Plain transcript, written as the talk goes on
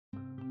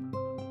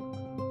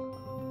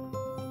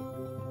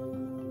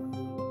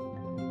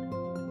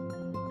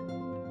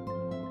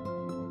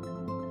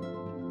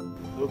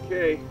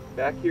Okay,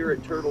 back here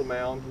at Turtle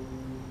Mound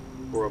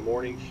for a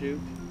morning shoot.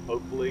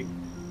 Hopefully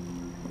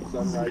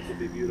sunrise will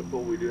be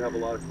beautiful. We do have a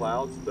lot of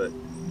clouds, but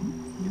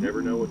you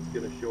never know what's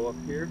going to show up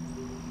here.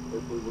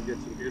 Hopefully we'll get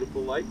some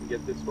beautiful light and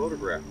get this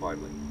photograph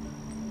finally.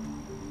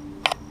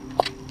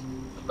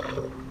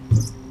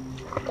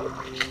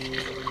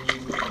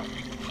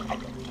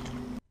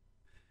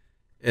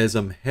 As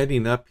I'm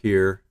heading up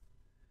here,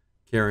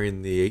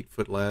 carrying the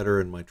 8-foot ladder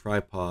and my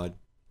tripod,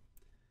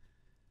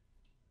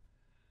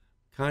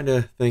 kind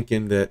of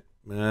thinking that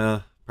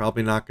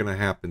probably not going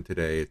to happen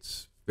today.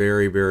 It's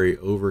very, very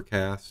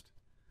overcast,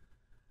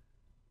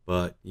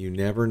 but you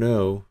never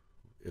know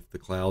if the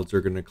clouds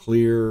are going to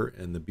clear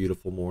and the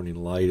beautiful morning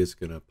light is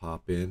going to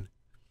pop in.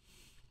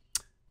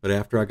 But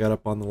after I got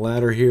up on the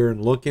ladder here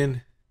and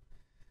looking,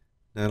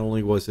 not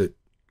only was it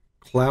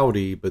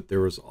cloudy, but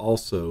there was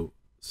also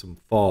some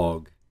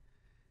fog.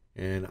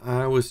 And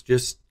I was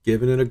just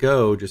giving it a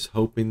go, just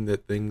hoping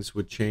that things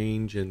would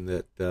change and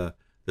that the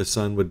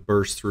sun would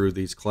burst through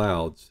these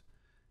clouds.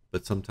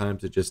 But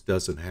sometimes it just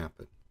doesn't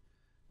happen.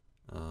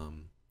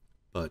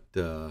 But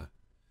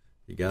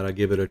you gotta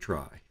give it a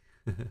try.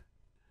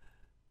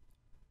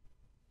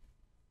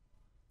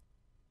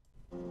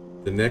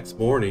 The next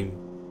morning,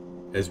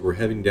 as we're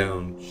heading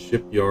down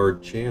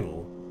Shipyard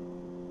Channel,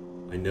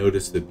 I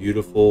noticed the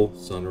beautiful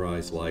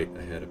sunrise light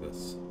ahead of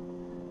us.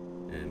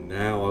 And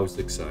now I was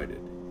excited.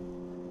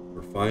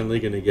 We're finally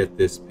going to get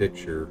this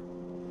picture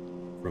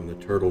from the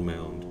Turtle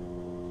Mound.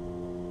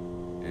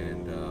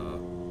 And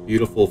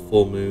beautiful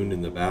full moon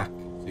in the back,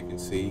 as you can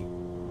see,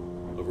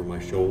 over my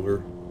shoulder.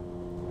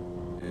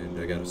 And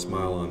I got a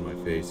smile on my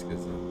face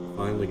because I'm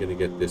finally going to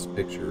get this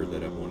picture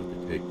that I've wanted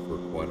to take for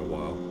quite a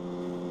while.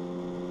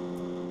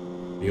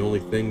 The only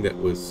thing that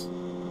was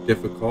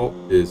difficult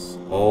is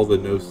all the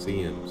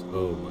no-see-ums.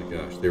 Oh my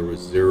gosh, there was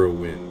zero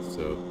wind,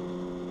 so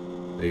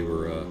they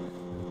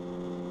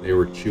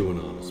were chewing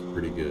on us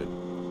pretty good.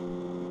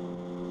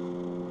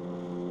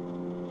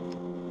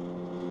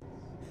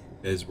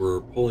 As we're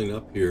pulling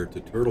up here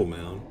to Turtle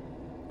Mound,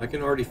 I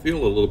can already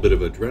feel a little bit of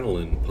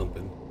adrenaline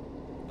pumping,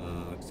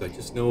 because I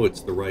just know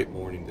it's the right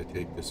morning to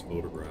take this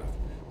photograph.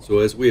 So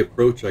as we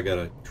approach, I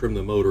gotta trim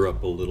the motor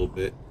up a little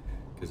bit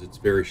because it's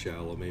very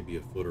shallow, maybe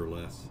a foot or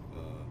less.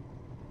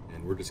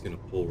 And we're just gonna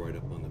pull right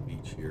up on the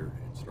beach here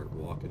and start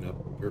walking up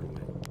Turtle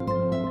Mound.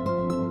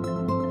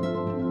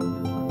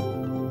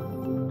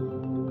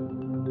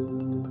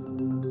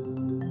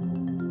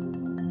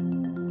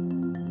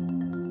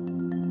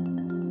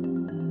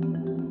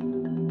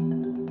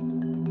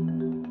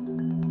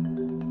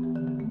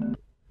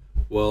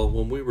 Well,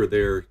 when we were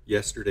there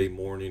yesterday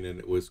morning and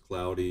it was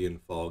cloudy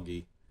and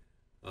foggy,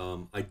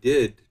 I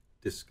did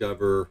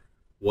discover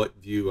what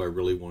view I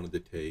really wanted to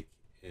take,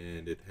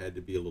 and it had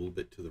to be a little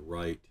bit to the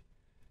right.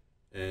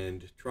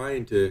 And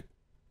trying to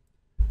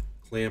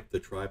clamp the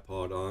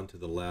tripod onto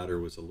the ladder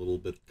was a little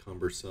bit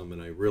cumbersome,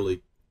 and I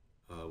really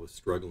was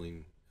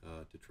struggling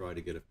to try to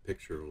get a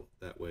picture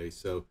that way.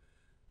 So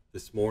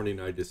this morning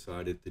I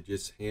decided to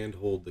just hand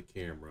hold the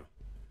camera,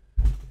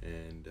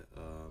 and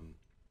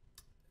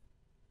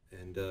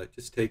it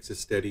just takes a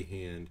steady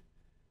hand.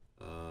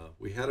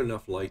 We had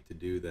enough light to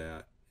do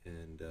that,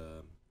 and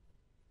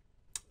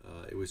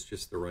it was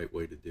just the right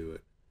way to do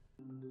it.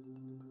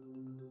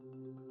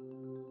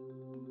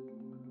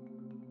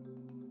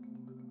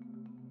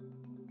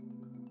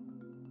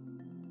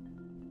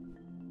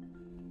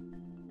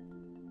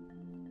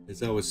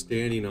 As I was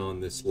standing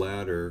on this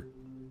ladder,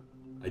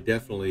 I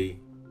definitely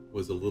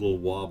was a little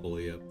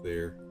wobbly up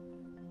there,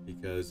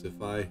 because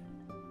if I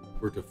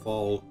were to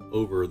fall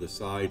over the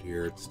side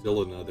here, it's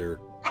still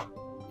another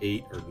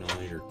 8 or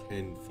 9 or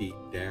 10 feet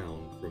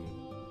down from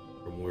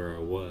where I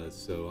was.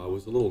 So I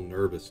was a little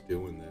nervous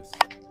doing this.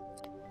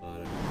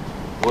 But,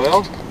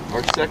 well,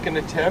 our second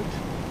attempt,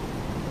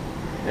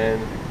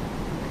 and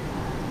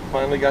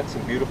finally got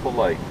some beautiful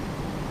light.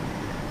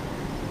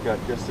 Got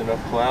just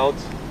enough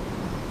clouds,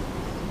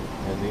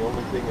 and the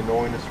only thing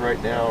annoying us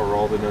right now are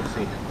all the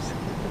no-see-ums.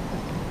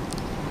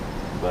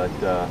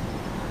 But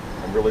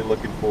I'm really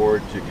looking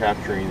forward to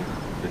capturing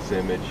this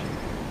image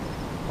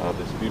of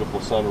this beautiful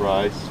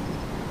sunrise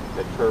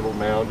at Turtle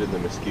Mound in the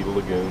Mosquito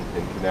Lagoon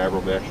in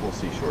Canaveral National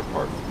Seashore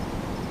Park.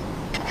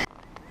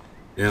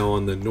 Now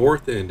on the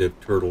north end of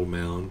Turtle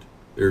Mound,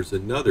 there's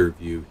another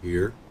view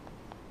here.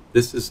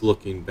 This is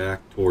looking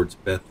back towards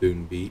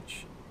Bethune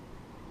Beach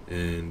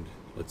and,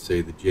 let's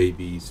say, the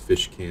JB's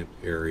Fish Camp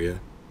area.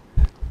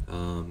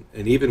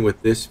 And even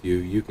with this view,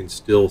 you can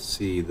still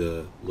see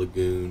the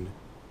lagoon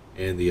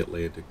and the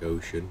Atlantic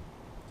Ocean.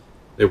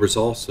 There was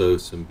also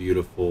some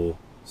beautiful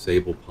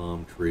sable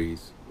palm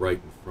trees right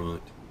in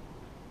front,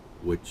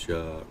 which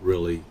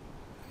really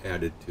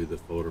added to the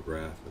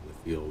photograph and the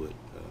feel that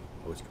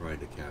I was trying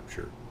to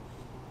capture.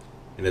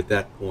 And at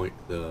that point,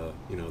 the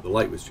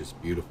light was just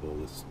beautiful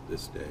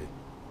this day,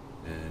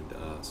 and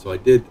so I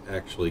did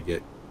actually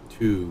get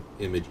 2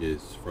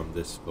 images from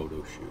this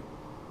photo shoot.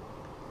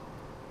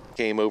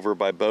 Came over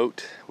by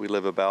boat. We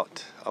live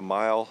about a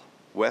mile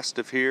west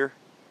of here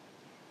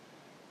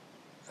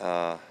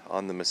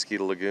on the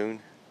Mosquito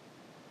Lagoon,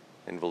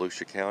 in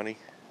Volusia County,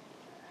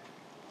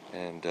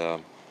 and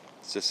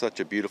it's just such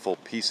a beautiful,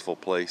 peaceful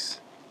place.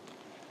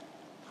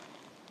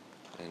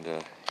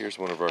 And here's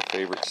one of our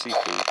favorite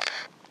seafoods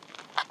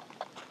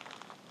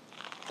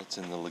that's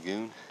in the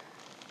lagoon.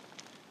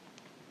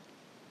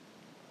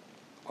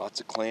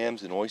 Lots of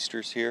clams and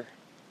oysters here.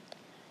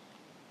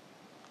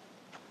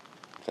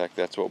 In fact,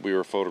 that's what we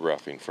were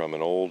photographing from,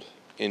 an old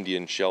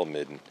Indian shell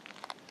midden.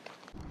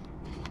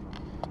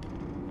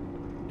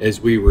 As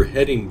we were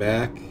heading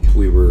back,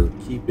 we were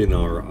keeping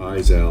our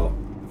eyes out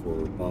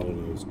for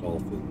bottlenose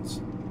dolphins,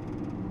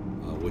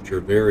 which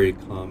are very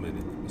common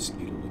in the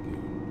Mosquito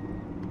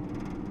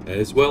Lagoon,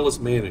 as well as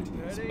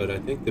manatees. But I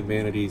think the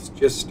manatees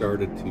just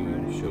started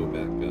to show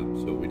back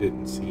up, so we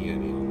didn't see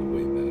any on the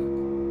way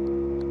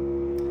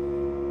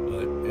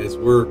back. But as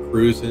we're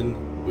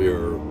cruising, we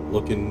are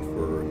looking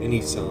for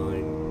any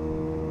sign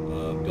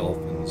of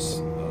dolphins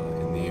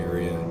in the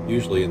area.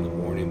 Usually in the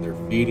morning they're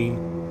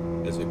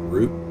feeding as a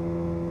group.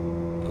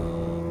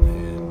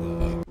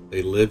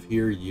 They live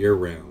here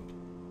year-round.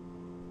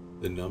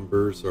 The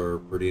numbers are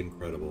pretty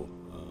incredible.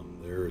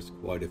 There's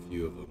quite a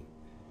few of them.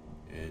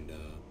 And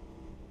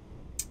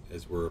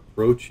as we're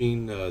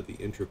approaching the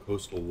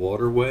Intracoastal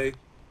Waterway,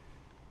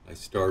 I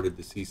started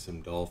to see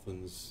some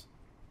dolphins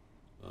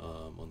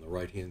on the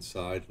right-hand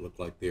side. Looked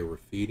like they were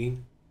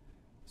feeding.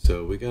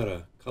 So we got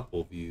a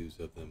couple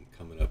views of them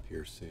coming up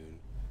here soon.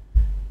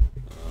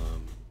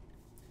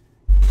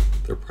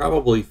 They're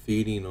probably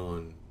feeding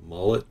on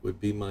mullet, would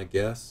be my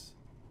guess.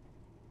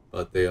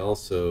 But they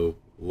also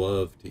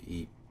love to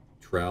eat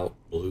trout,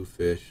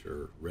 bluefish,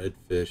 or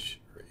redfish,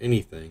 or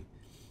anything.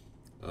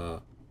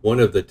 One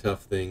of the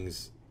tough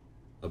things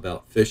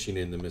about fishing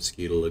in the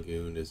Mosquito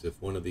Lagoon is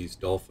if one of these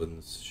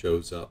dolphins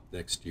shows up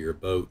next to your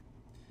boat,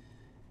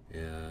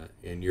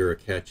 and you're a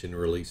catch and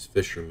release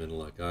fisherman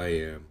like I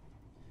am,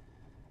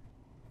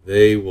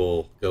 they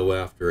will go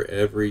after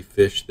every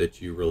fish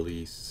that you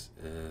release,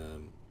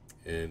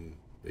 and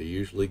they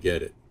usually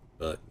get it.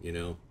 But, you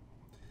know,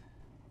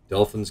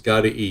 dolphins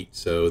got to eat,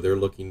 so they're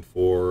looking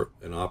for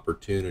an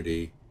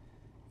opportunity,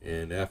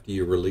 and after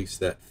you release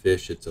that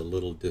fish, it's a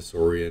little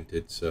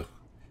disoriented, so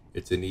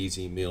it's an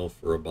easy meal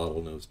for a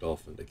bottlenose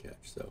dolphin to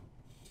catch. So,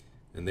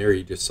 and there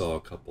you just saw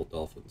a couple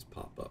dolphins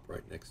pop up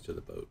right next to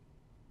the boat.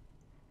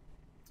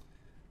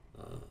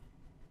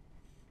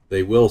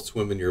 They will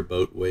swim in your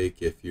boat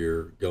wake if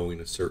you're going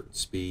a certain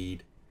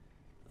speed,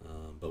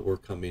 but we're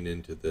coming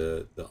into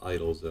the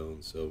idle zone,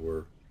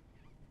 so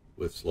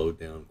we've slowed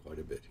down quite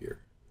a bit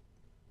here.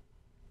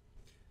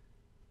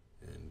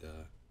 And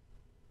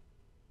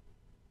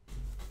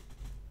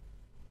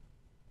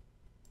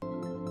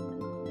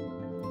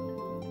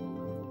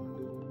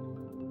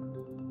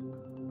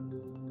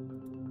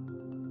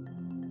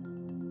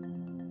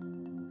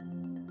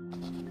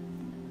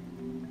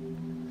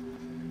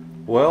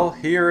well,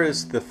 here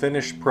is the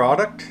finished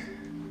product,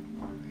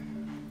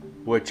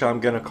 which I'm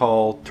going to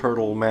call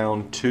Turtle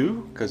Mound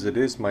 2, because it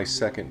is my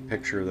second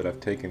picture that I've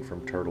taken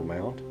from Turtle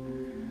Mound.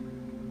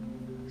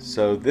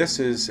 So this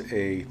is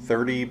a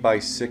 30 by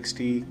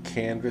 60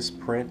 canvas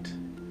print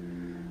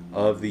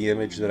of the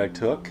image that I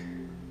took,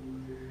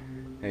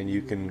 and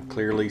you can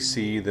clearly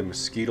see the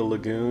Mosquito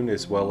Lagoon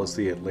as well as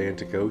the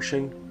Atlantic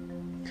Ocean,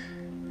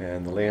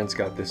 and the land's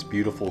got this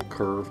beautiful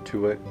curve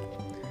to it,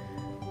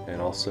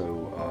 and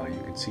also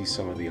you can see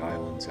some of the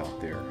islands out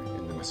there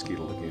in the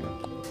Mosquito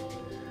Lagoon.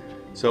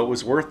 So it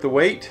was worth the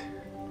wait,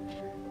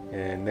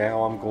 and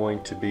now I'm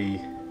going to be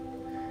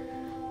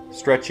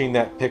stretching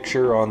that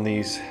picture on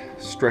these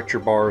stretcher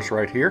bars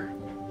right here,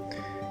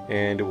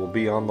 and it will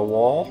be on the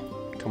wall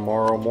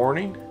tomorrow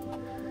morning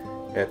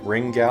at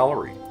Ring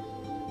Gallery.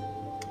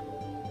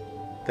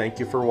 Thank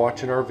you for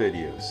watching our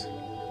videos.